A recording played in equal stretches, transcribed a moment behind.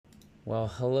Well,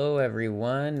 hello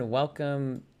everyone.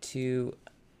 Welcome to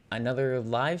another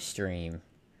live stream.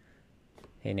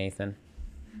 Hey Nathan.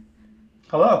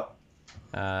 Hello.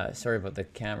 Sorry about the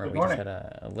camera. Good We just morning.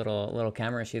 had a little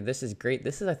camera issue. This is great.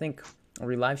 This is I think are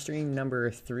we live stream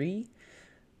number 3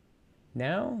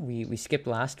 now. We skipped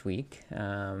last week,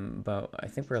 but I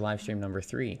think we're live stream number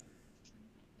 3.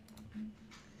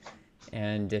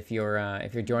 And if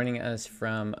you're joining us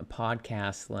from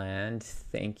podcast land,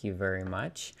 thank you very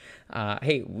much.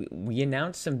 Hey, we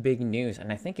announced some big news, and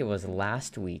I think it was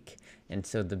last week. And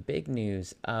so the big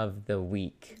news of the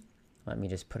week, let me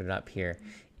just put it up here,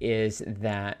 is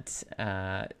that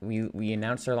we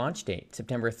announced our launch date,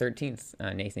 September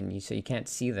 13th. Nathan, so you can't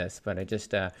see this, but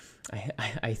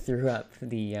I threw up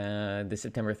the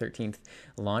September 13th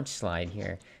launch slide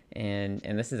here, and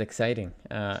this is exciting.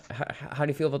 How do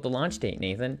you feel about the launch date,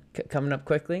 Nathan? Coming up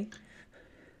quickly?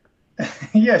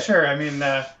 Yeah, sure.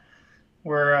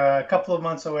 We're a couple of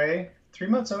months away, 3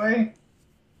 months away.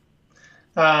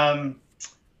 Um,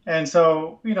 and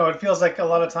so, it feels like a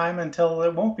lot of time until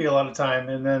it won't be a lot of time,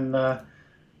 and then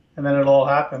it'll all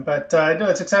happen. But no,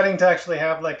 it's exciting to actually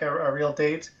have like a real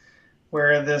date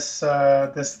where this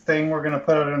thing we're going to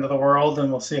put out into the world, and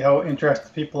we'll see how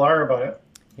interested people are about it.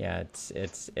 Yeah,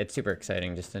 it's super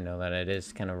exciting just to know that it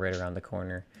is kind of right around the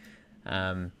corner.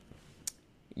 Um,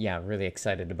 yeah, really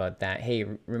excited about that. Hey,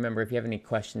 remember, if you have any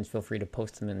questions, feel free to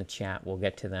post them in the chat. We'll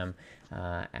get to them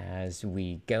as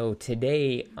we go.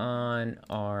 Today on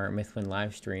our Mythwind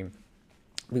live stream,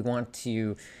 we want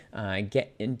to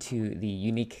get into the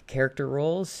unique character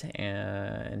roles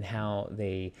and how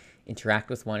they interact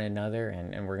with one another.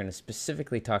 And we're going to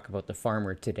specifically talk about the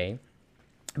farmer today.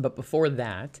 But before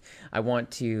that, I want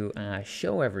to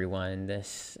show everyone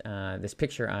this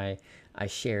picture I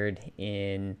shared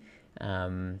in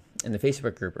the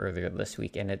Facebook group earlier this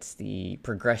week, and it's the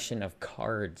progression of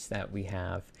cards that we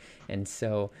have. And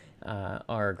so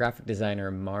our graphic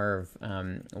designer Marv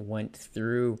went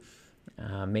through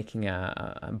making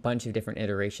a bunch of different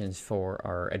iterations for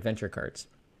our adventure cards.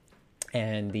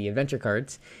 And the adventure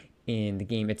cards in the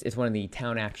game, it's one of the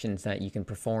town actions that you can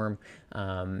perform,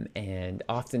 and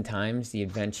oftentimes the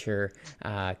adventure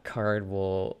card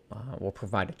will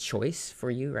provide a choice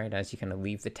for you, right? As you kind of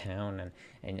leave the town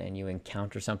and you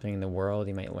encounter something in the world,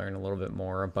 you might learn a little bit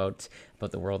more about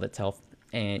the world itself.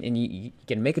 And you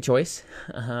can make a choice,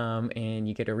 and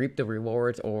you get to reap the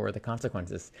rewards or the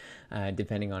consequences,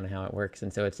 depending on how it works.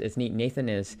 And so it's neat. Nathan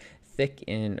is thick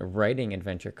in writing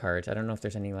adventure cards. I don't know if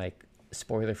there's any like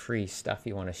spoiler-free stuff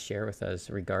you want to share with us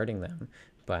regarding them,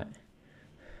 but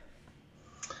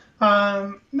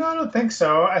No, I don't think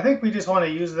so. I think we just want to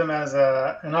use them as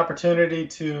an opportunity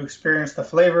to experience the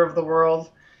flavor of the world.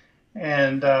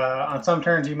 And on some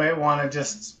turns, you might want to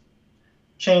just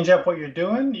change up what you're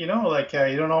doing. Like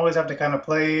you don't always have to kind of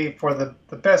play for the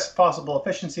best possible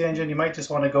efficiency engine. You might just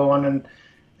want to go on an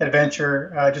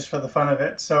adventure just for the fun of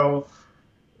it. So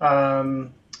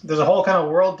there's a whole kind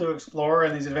of world to explore,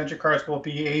 and these adventure cards will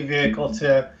be a vehicle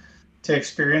to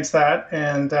experience that.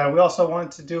 And we also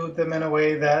want to do them in a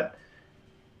way that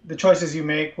the choices you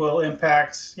make will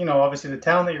impact, obviously the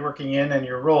town that you're working in and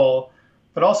your role,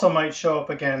 but also might show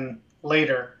up again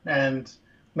later, and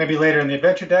maybe later in the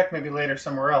adventure deck, maybe later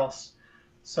somewhere else.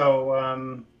 So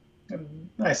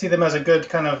I see them as a good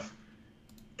kind of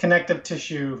connective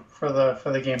tissue for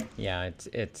the game. yeah,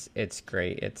 it's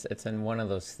great. It's in one of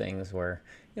those things where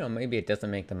maybe it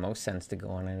doesn't make the most sense to go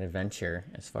on an adventure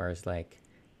as far as like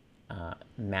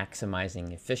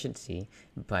maximizing efficiency,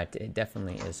 but it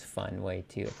definitely is a fun way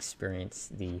to experience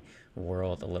the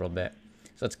world a little bit.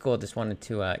 So it's cool. Just wanted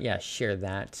to share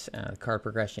that card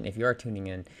progression. If you are tuning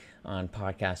in on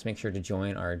podcast, make sure to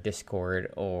join our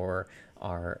Discord or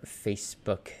our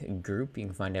Facebook group. You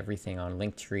can find everything on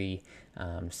Linktree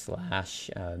slash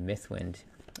Mythwind,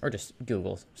 or just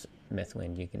Google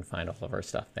Mythwind. You can find all of our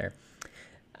stuff there.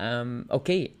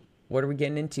 Okay, what are we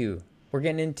getting into? We're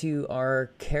getting into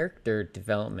our character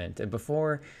development. And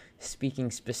before speaking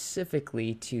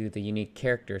specifically to the unique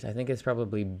characters, I think it's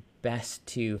probably best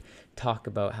to talk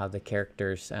about how the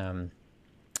characters kind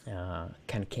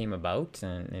of came about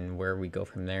and where we go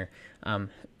from there.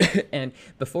 And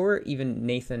before even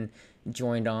Nathan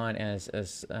joined on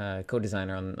as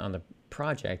co-designer on the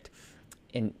project,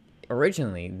 and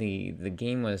originally the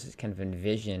game was kind of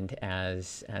envisioned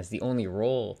as the only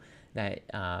role that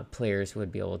players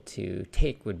would be able to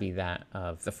take would be that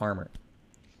of the farmer.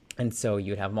 And so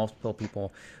you'd have multiple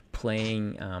people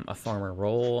playing a farmer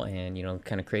role and,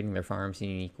 kind of creating their farms in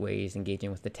unique ways, engaging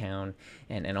with the town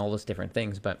and all those different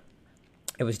things. But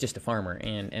it was just a farmer,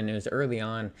 and it was early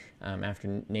on,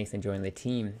 after Nathan joined the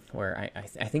team, where I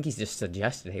think he's just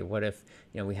suggested, hey, what if,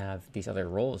 we have these other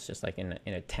roles, just like in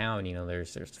a town,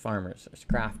 there's farmers, there's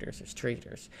crafters, there's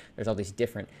traders, there's all these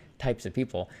different types of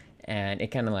people. And it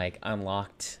kind of like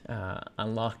unlocked a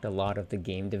lot of the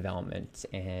game development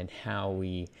and how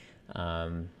we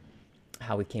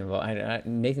came about.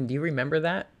 Nathan, do you remember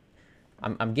that?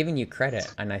 I'm giving you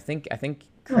credit, and I think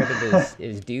credit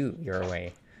is due your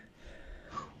way.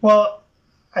 Well,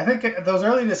 I think those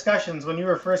early discussions when you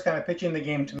were first kind of pitching the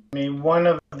game to me, one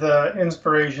of the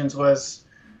inspirations was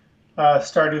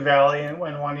Stardew Valley, and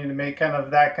when wanting to make kind of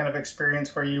that kind of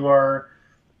experience where you are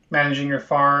managing your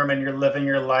farm and you're living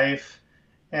your life.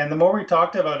 And the more we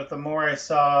talked about it, the more I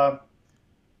saw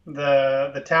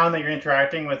the town that you're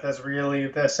interacting with as really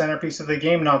the centerpiece of the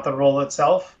game, not the role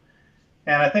itself.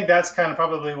 And I think that's kind of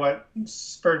probably what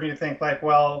spurred me to think like,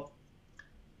 well,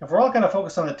 if we're all kind of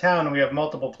focused on the town and we have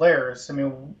multiple players, I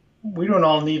mean, we don't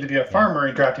all need to be a Yeah. farmer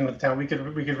interacting with the town. We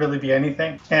could really be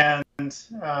anything. And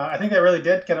I think that really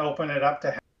did kind of open it up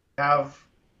to have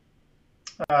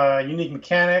unique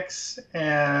mechanics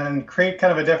and create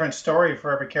kind of a different story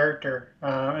for every character,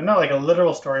 and not like a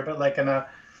literal story, but like in a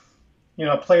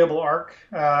playable arc,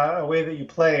 a way that you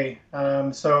play.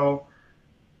 So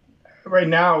right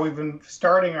now we've been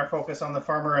starting our focus on the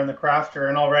farmer and the crafter,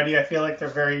 and already I feel like they're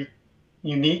very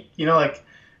unique. Like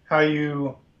how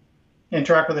you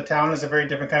interact with the town is a very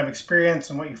different kind of experience,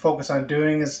 and what you focus on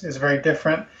doing is very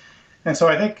different. And so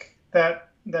I think that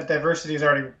diversity is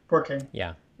already working.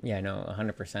 Yeah, yeah, no,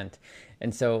 100%.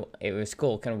 And so it was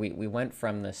cool. Kind of, we went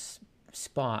from this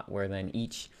spot where then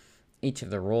each of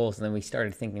the roles, and then we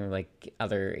started thinking of like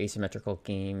other asymmetrical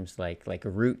games like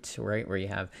Root, right, where you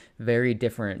have very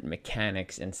different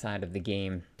mechanics inside of the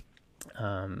game,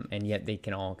 and yet they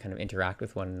can all kind of interact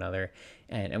with one another.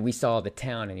 And we saw the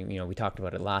town, and we talked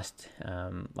about it last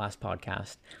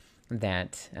podcast,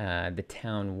 that the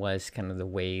town was kind of the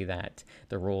way that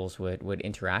the roles would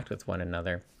interact with one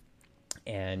another.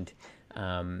 And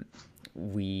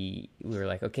we were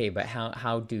like, okay, but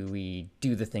how do we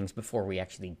do the things before we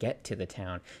actually get to the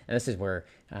town? And this is where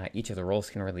each of the roles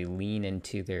can really lean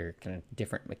into their kind of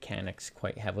different mechanics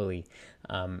quite heavily.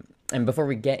 And before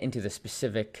we get into the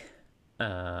specific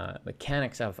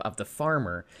mechanics of the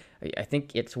farmer, I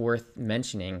think it's worth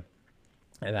mentioning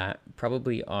that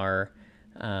probably our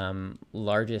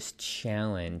largest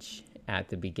challenge at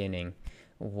the beginning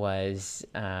was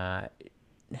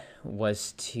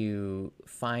to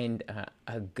find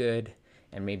a good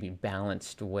and maybe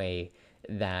balanced way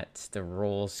that the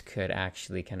roles could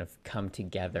actually kind of come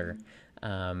together,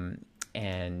 and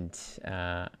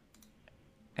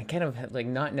kind of like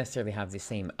not necessarily have the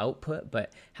same output,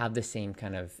 but have the same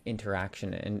kind of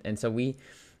interaction. And so we,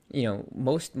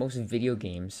 most video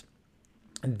games,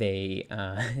 they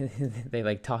they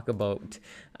like talk about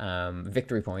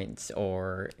victory points,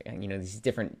 or these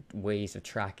different ways of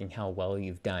tracking how well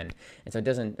you've done. And so it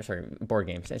doesn't, sorry, board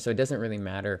games, and so it doesn't really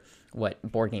matter what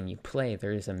board game you play.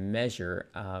 There is a measure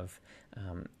of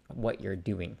what you're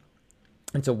doing.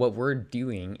 And so what we're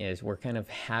doing is we're kind of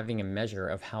having a measure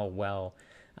of how well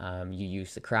you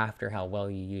use the crafter, how well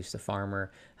you use the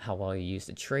farmer, how well you use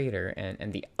the trader,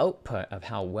 and the output of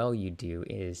how well you do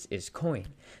is coin,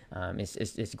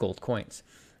 is gold coins.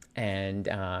 And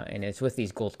it's with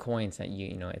these gold coins that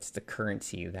it's the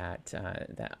currency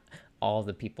that all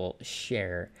the people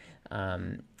share,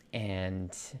 and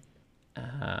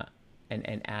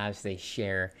as they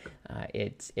share,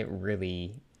 it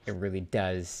really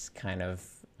does kind of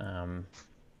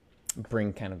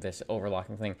bring kind of this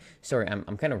overlocking thing. Sorry,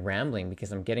 I'm kind of rambling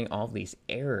because I'm getting all these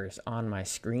errors on my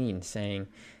screen saying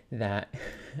that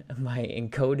my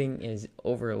encoding is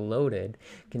overloaded.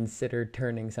 Consider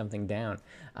turning something down.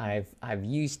 I've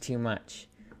used too much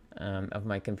of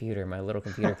my computer. My little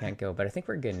computer can't go, but I think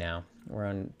we're good now. We're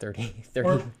on 30.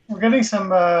 We're getting some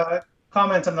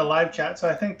comments on the live chat, so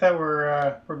I think that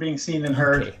we're being seen and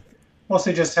heard. Okay.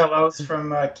 Mostly just hellos from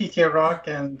Kike Rock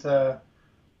and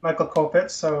Michael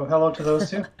Kopitz, so hello to those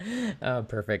two. Oh,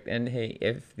 perfect. And hey,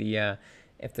 if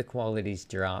the quality's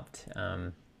dropped,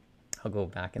 I'll go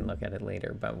back and look at it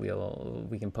later. But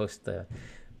we can post the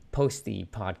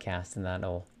podcast, and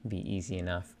that'll be easy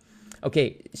enough.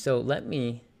 Okay, so let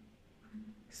me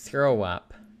throw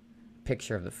up a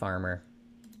picture of the farmer.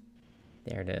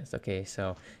 There it is. Okay,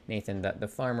 so Nathan, the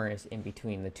farmer is in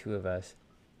between the two of us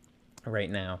right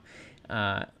now.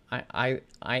 I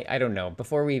don't know.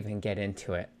 Before we even get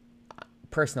into it,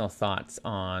 personal thoughts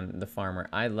on the farmer.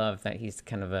 I love that he's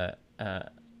kind of a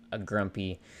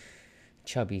grumpy,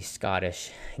 chubby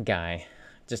Scottish guy.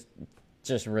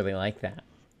 Just really like that.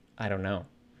 I don't know.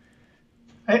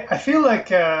 I feel like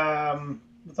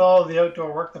with all the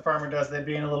outdoor work the farmer does, they'd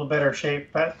be in a little better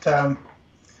shape, but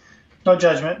no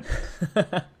judgment.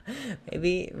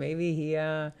 Maybe he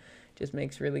just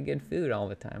makes really good food all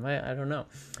the time. I don't know.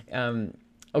 Um,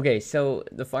 okay, so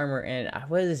the farmer, and I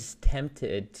was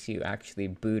tempted to actually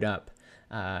boot up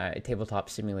a tabletop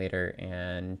simulator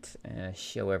and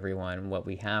show everyone what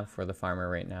we have for the farmer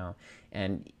right now.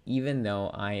 And even though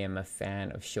I am a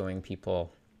fan of showing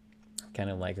people kind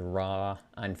of like raw,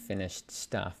 unfinished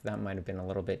stuff. That might have been a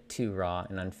little bit too raw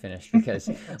and unfinished because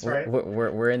That's right.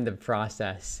 we're in the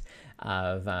process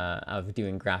of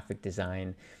doing graphic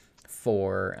design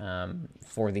for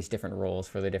these different roles,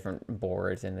 for the different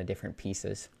boards and the different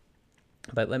pieces.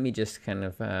 But let me just kind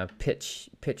of pitch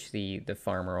the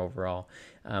farmer overall.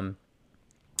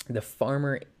 The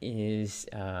farmer is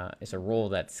a role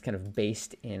that's kind of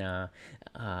based in a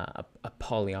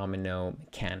polyomino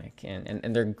mechanic,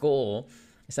 and their goal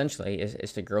essentially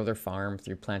is to grow their farm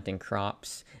through planting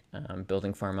crops,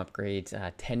 building farm upgrades,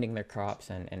 tending their crops,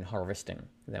 and harvesting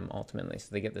them ultimately. So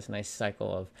they get this nice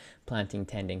cycle of planting,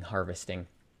 tending, harvesting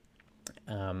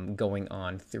going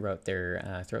on throughout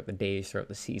the days, throughout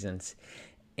the seasons,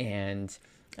 and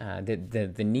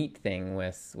the neat thing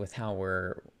with how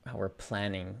we're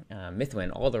planning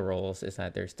Mythwind, all the roles, is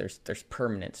that there's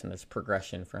permanence and there's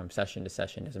progression from session to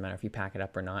session. Doesn't matter if you pack it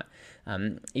up or not.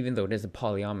 Even though it is a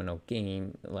polyomino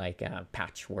game like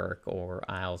Patchwork or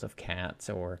Isles of Cats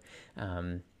or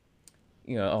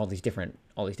all these different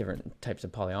types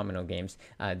of polyomino games.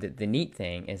 The neat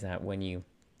thing is that when you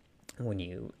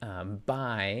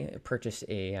purchase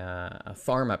a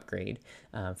farm upgrade,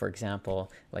 for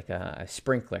example, like a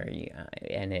sprinkler,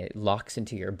 and it locks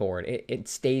into your board, it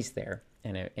stays there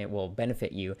and it will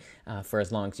benefit you for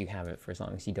as long as you have it, for as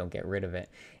long as you don't get rid of it.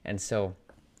 And so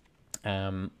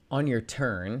on your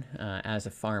turn as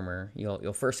a farmer,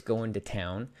 you'll first go into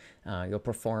town. You'll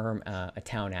perform a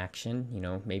town action.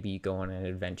 Maybe you go on an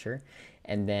adventure,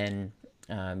 and then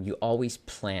you always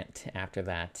plant after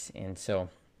that. And so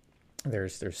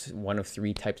there's one of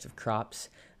three types of crops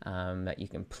that you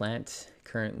can plant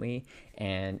currently,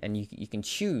 and you can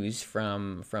choose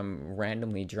from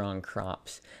randomly drawn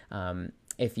crops.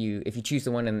 If you choose the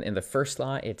one in the first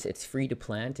slot, it's free to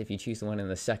plant. If you choose the one in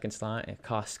the second slot, it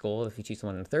costs gold. If you choose the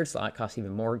one in the third slot, it costs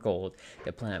even more gold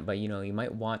to plant. But you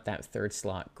might want that third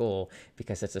slot goal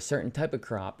because it's a certain type of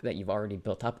crop that you've already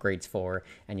built upgrades for,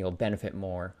 and you'll benefit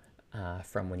more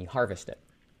from when you harvest it.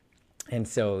 And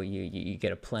so you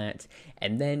get a plant,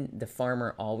 and then the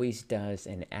farmer always does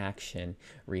an action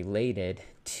related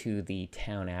to the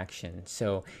town action.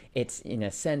 So it's, in a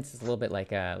sense, it's a little bit like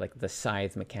the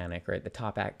scythe mechanic, right? The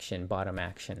top action, bottom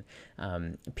action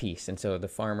piece. And so the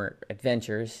farmer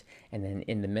adventures, and then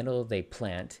in the middle they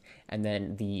plant, and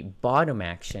then the bottom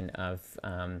action of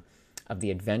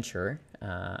the adventure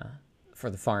for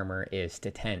the farmer is to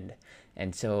tend.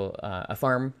 And so the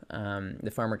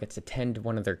farmer gets to tend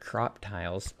one of their crop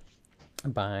tiles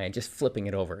by just flipping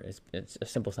it over. It's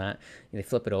as simple as that. They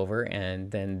flip it over,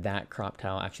 and then that crop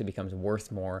tile actually becomes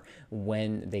worth more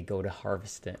when they go to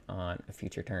harvest it on a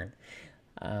future turn.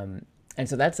 And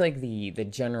so that's like the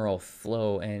general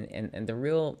flow, and the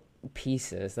real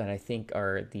pieces that I think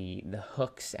are the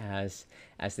hooks as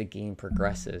the game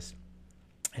progresses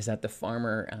is that the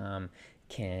farmer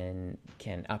can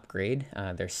upgrade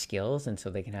their skills, and so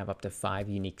they can have up to 5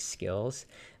 unique skills.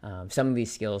 Some of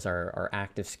these skills are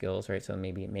active skills, right? So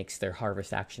maybe it makes their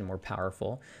harvest action more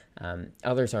powerful.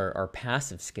 Others are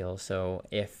passive skills. So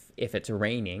if it's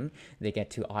raining, they get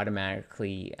to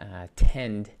automatically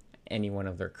tend any one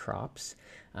of their crops.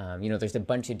 There's a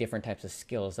bunch of different types of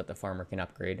skills that the farmer can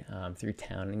upgrade through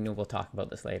town, and we'll talk about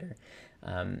this later.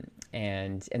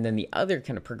 And then the other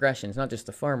kind of progression is not just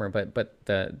the farmer, but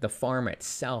the farm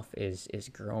itself is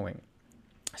growing.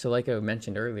 So like I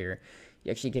mentioned earlier,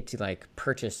 you actually get to like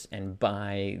purchase and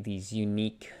buy these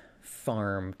unique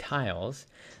farm tiles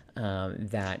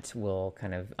that will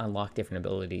kind of unlock different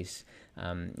abilities.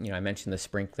 I mentioned the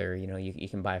sprinkler. You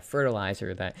can buy a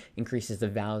fertilizer that increases the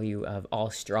value of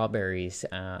all strawberries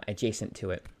adjacent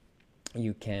to it.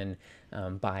 You can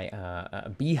buy a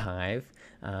beehive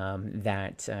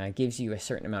that gives you a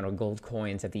certain amount of gold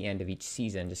coins at the end of each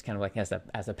season, just kind of like as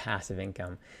a passive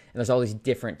income. And there's all these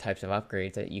different types of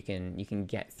upgrades that you can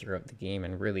get throughout the game,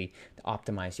 and really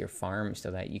optimize your farm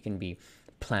so that you can be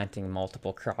planting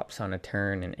multiple crops on a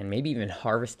turn, and maybe even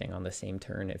harvesting on the same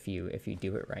turn if you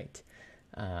do it right.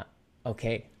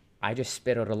 Okay, I just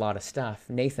spit out a lot of stuff.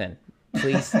 Nathan,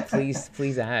 please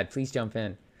please jump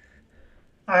in.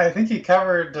 I think you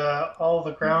covered all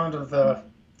the ground of the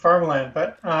farmland,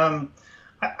 but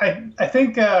I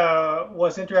think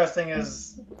what's interesting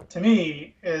is to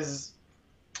me is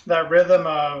that rhythm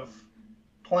of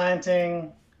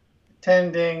planting,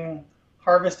 tending,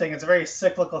 harvesting. It's a very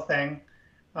cyclical thing,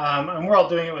 and we're all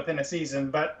doing it within a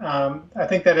season. But I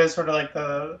think that is sort of like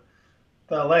the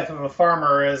life of a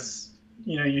farmer is,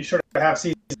 you sort of have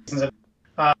seasons.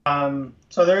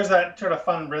 So there's that sort of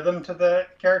fun rhythm to the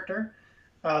character.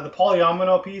 The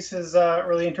polyomino piece is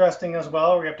really interesting as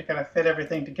well, where you have to kind of fit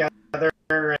everything together,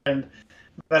 and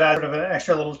that adds sort of an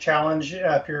extra little challenge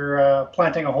if you're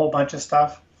planting a whole bunch of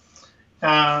stuff.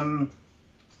 Um,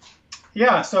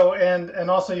 yeah. So and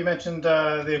also you mentioned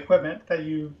the equipment that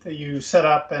you set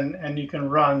up and you can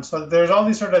run. So there's all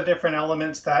these sort of different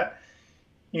elements that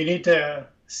you need to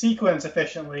sequence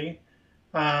efficiently.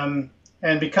 Um,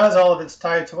 and because all of it's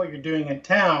tied to what you're doing in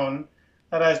town,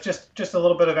 that has just a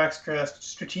little bit of extra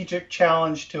strategic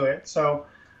challenge to it. So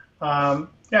yeah,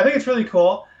 I think it's really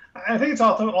cool. I think it's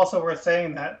also worth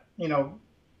saying that,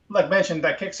 like mentioned,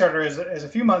 that Kickstarter is a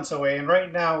few months away, and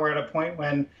right now we're at a point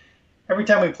when every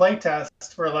time we play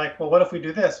test, we're like, well, what if we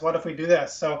do this? What if we do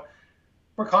this? So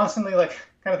we're constantly like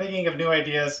kind of thinking of new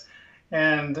ideas,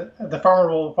 and the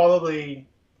farmer will probably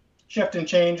shift and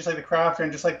change, just like the crafter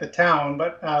and just like the town.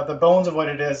 But the bones of what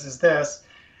it is this,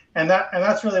 and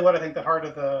that's really what I think the heart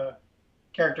of the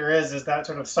character is that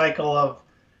sort of cycle of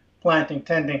planting,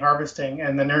 tending, harvesting,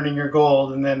 and then earning your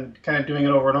gold, and then kind of doing it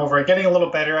over and over, getting a little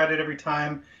better at it every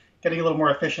time, getting a little more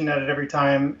efficient at it every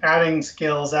time, adding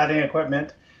skills, adding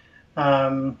equipment,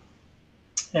 um,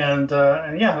 and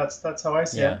yeah, that's how I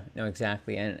see Yeah, it. no,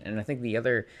 exactly. And I think the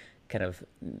other kind of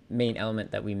main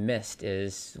element that we missed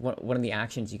is one of the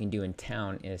actions you can do in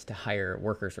town is to hire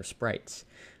workers or sprites.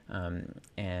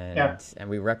 Yeah. And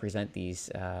we represent these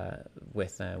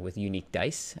with unique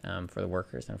dice for the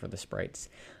workers and for the sprites.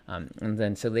 And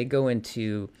then so they go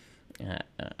into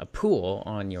a pool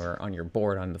on your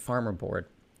board, on the farmer board,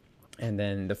 and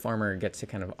then the farmer gets to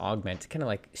kind of augment, kind of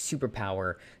like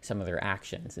superpower some of their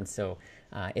actions. And so,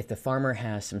 if the farmer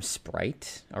has some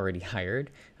sprite already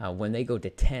hired, when they go to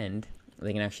tend,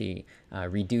 they can actually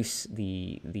reduce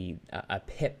the a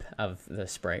pip of the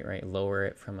sprite, right? Lower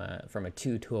it from a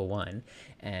 2 to a 1,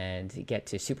 and get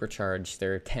to supercharge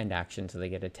their tend action, so they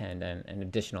get a tend and an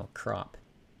additional crop.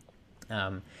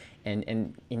 Um, and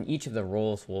in each of the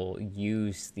roles, we'll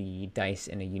use the dice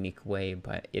in a unique way,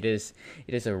 but it is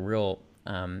a real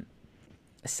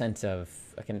sense of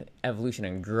like an evolution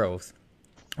and growth,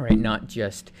 right? Not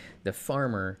just the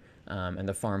farmer and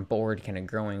the farm board kind of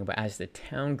growing, but as the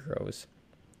town grows,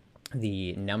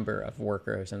 the number of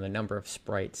workers and the number of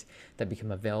sprites that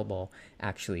become available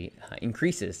actually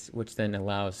increases, which then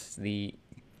allows the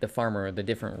farmer, the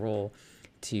different role,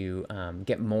 to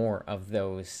get more of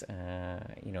those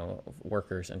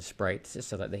workers and sprites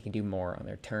so that they can do more on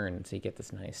their turn. So you get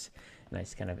this nice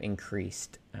kind of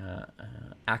increased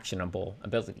actionable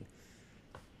ability.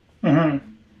 Hmm.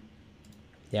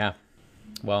 Yeah.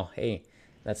 Well, hey,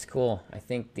 that's cool. I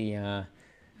think the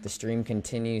stream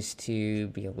continues to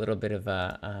be a little bit of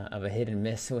a hit and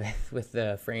miss with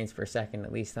the frames per second.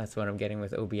 At least that's what I'm getting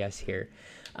with OBS here.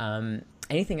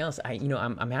 Anything else?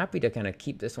 I'm happy to kind of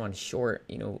keep this one short.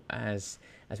 As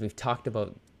we've talked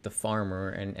about the farmer,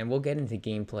 and we'll get into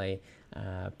gameplay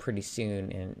pretty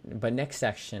soon. But next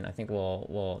section, I think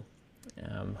we'll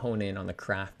hone in on the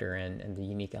crafter and the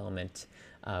unique element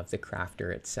of the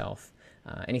crafter itself.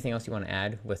 Anything else you want to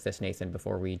add with this, Nathan,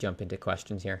 before we jump into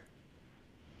questions here?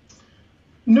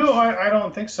 No, I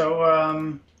don't think so.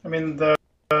 I mean, the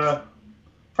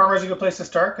farmer's a good place to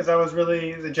start because that was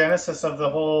really the genesis of the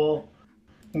whole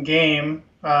game.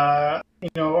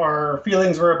 Our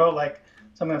feelings were about like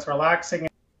something that's relaxing,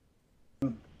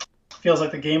 feels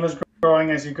like the game is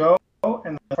growing as you go,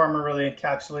 and the farmer really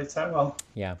encapsulates that well.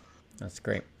 Yeah, that's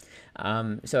great.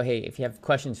 So, hey, if you have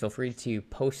questions, feel free to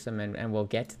post them and we'll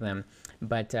get to them.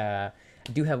 But I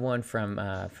do have one from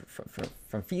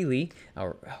Feely,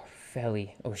 or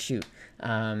Feli. Oh, shoot.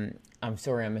 I'm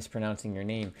sorry, I'm mispronouncing your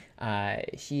name.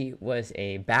 She was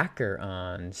a backer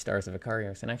on Stars of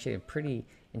Icarios and actually a pretty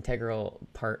integral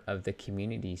part of the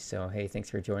community. So, hey, thanks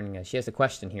for joining us. She has a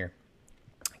question here.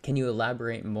 Can you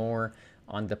elaborate more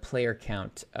on the player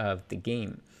count of the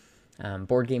game?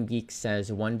 Board Game Geek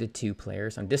says 1 to 2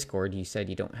 players. On Discord, you said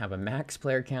you don't have a max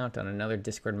player count. On another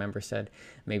Discord member said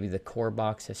maybe the core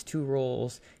box has 2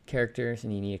 roles, characters,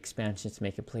 and you need expansions to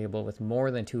make it playable with more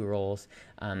than 2 roles.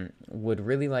 Would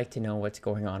really like to know what's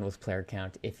going on with player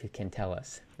count if you can tell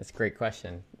us. That's a great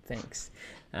question. Thanks.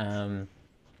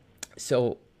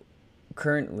 So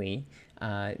currently,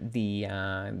 the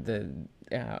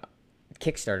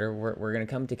Kickstarter, we're going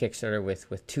to come to Kickstarter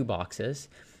with 2 boxes.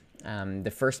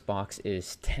 The first box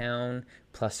is town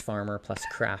plus farmer plus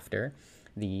crafter.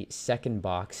 The second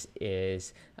box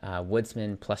is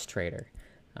woodsman plus trader.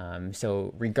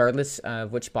 So regardless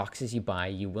of which boxes you buy,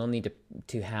 you will need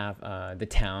to have the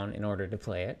town in order to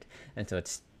play it. And so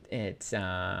it's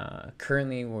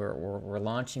currently we're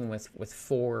launching with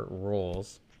 4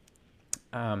 roles,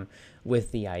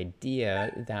 with the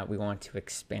idea that we want to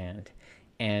expand.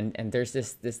 And there's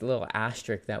this little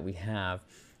asterisk that we have,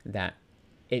 that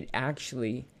it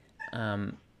actually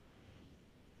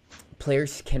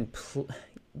players can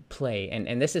play,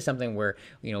 and this is something where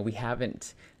we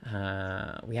haven't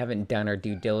done our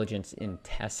due diligence in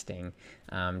testing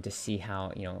to see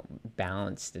how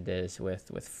balanced it is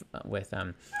with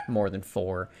more than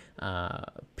 4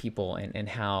 people, and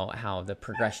how the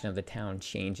progression of the town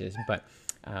changes. But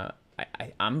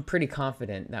I'm pretty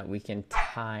confident that we can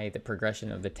tie the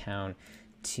progression of the town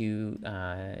to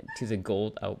the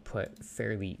gold output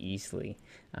fairly easily.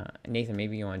 Nathan,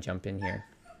 maybe you want to jump in here.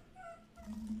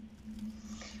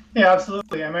 Yeah,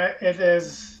 absolutely. I mean, it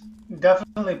is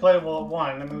definitely playable at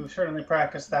 1. I mean, we've certainly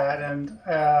practiced that, and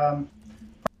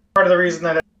part of the reason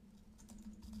that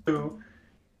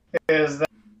is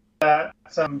that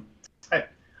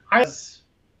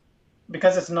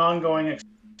because it's an ongoing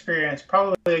experience,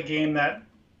 probably a game that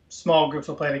small groups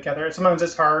will play together. Sometimes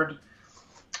it's hard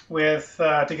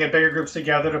to get bigger groups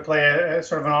together to play a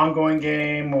sort of an ongoing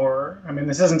game, or I mean,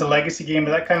 this isn't a legacy game,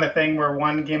 but that kind of thing where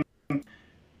one game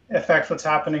affects what's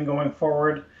happening going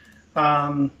forward.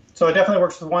 So it definitely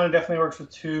works with 1. It definitely works with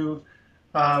 2.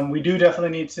 We do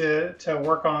definitely need to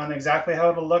work on exactly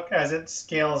how it'll look as it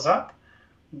scales up,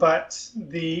 but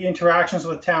the interactions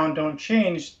with town don't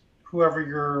change whoever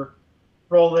your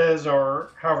role is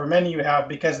or however many you have,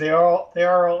 because they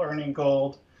are all earning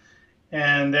gold,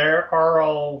 and they are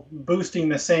all boosting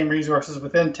the same resources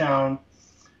within town.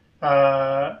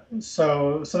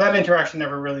 So that interaction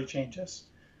never really changes.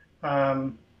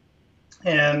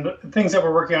 And things that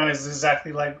we're working on is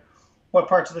exactly like, what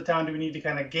parts of the town do we need to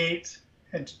kind of gate,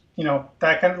 and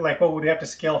that kind of like, what would we have to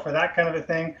scale for that kind of a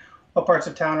thing? What parts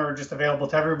of town are just available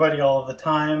to everybody all of the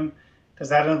time? Does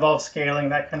that involve scaling,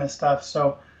 that kind of stuff?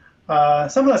 So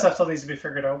some of that stuff still needs to be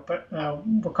figured out, but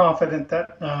we're confident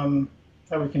that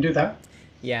we can do that.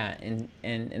 Yeah,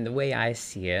 and the way I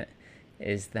see it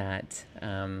is that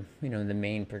the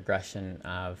main progression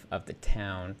of the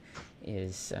town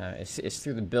is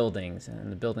through the buildings,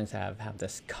 and the buildings have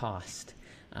this cost,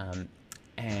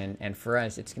 and for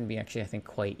us it's going to be actually, I think,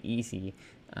 quite easy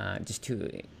just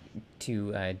to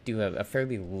do a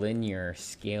fairly linear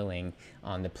scaling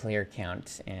on the player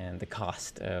count and the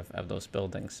cost of those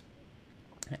buildings.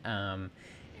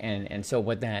 And so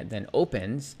what that then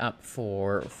opens up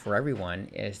for everyone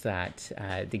is that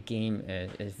the game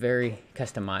is very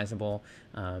customizable,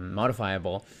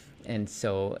 modifiable. And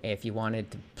so if you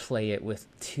wanted to play it with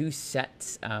 2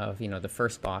 sets of, the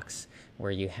first box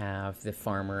where you have the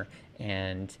farmer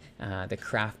and the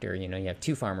crafter, you have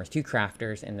 2 farmers, 2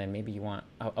 crafters, and then maybe you want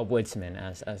a woodsman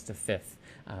as the 5th,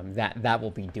 that will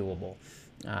be doable,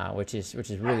 which is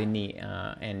really neat.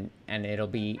 And it'll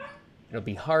be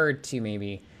hard to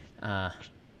maybe,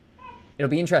 it'll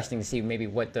be interesting to see maybe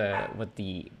what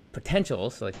the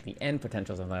potentials, like the end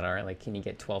potentials of that are. Like, can you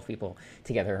get 12 people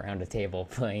together around a table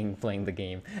playing the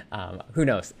game? Who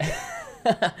knows?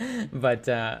 But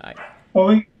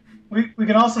well, we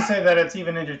can also say that it's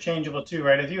even interchangeable too,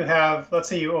 right? If you have, let's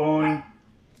say you own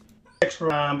 6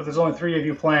 but there's only 3 of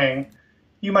you playing,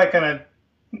 you might kind of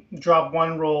drop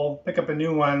 1 roll, pick up a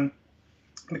new one,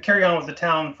 but carry on with the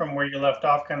town from where you left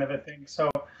off, kind of a thing. So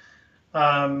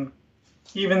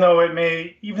even though it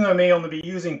may only be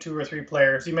using 2 or 3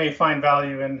 players, you may find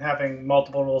value in having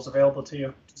multiple roles available to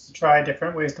you, just to try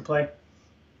different ways to play.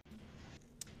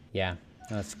 Yeah,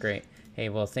 that's great. Hey,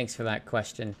 well, thanks for that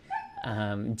question.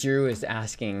 Drew is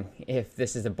asking if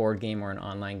this is a board game or an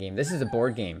online game. This is a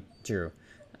board game, Drew,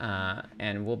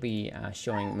 and we'll be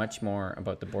showing much more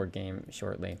about the board game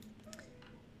shortly.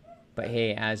 But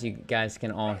hey, as you guys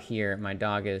can all hear, my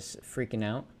dog is freaking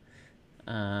out.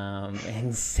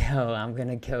 And so I'm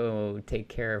gonna go take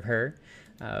care of her.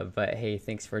 But hey,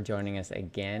 thanks for joining us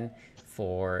again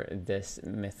for this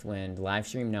Mythwind live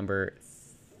stream number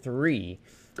 3.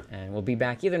 And we'll be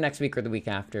back either next week or the week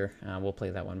after. We'll play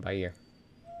that one by ear.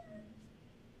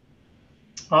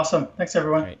 Awesome. Thanks,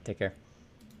 everyone. All right, take care.